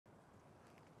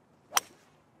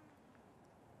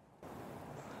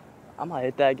I might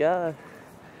hit that guy.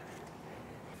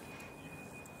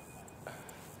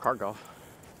 Cart golf.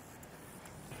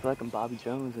 I feel like I'm Bobby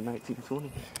Jones in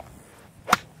 1920.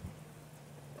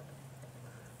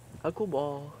 A cool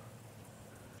ball.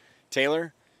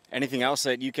 Taylor, anything else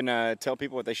that you can tell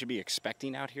people what they should be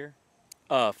expecting out here?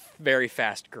 Very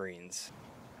fast greens.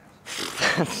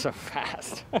 That's so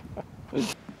fast.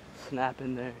 Snap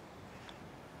in there.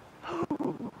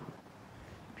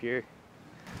 Pure.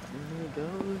 It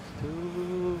goes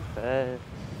too fast.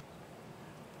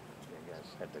 You guys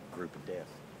have the group of death.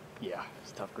 Yeah,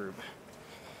 it's a tough group.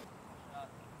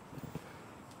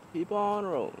 Keep on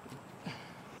rolling.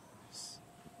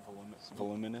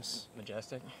 Voluminous.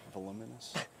 Majestic.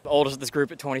 Voluminous. The oldest of this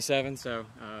group at 27, so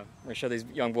we're gonna show these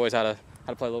young boys how to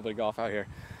play a little bit of golf out here.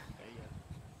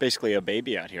 Basically a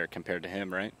baby out here compared to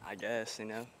him, right? I guess, you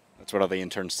know. That's what all the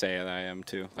interns say that I am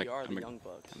too. We are the I'm young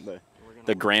bucks. I'm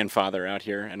the grandfather out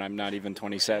here, and I'm not even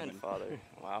 27. Grandfather.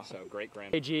 Wow. So great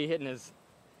grandfather. AG hitting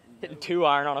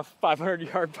 2-iron on a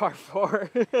 500-yard par 4.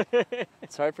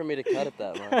 It's hard for me to cut it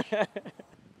that much.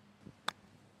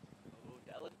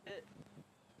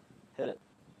 Hit it.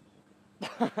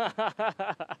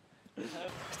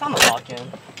 It's on the lock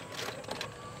in.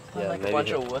 Yeah, like a maybe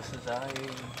bunch of wusses out here.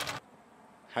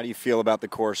 How do you feel about the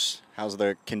course? How's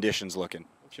the conditions looking?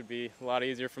 Should be a lot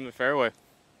easier from the fairway.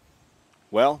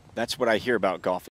 Well, that's what I hear about golf.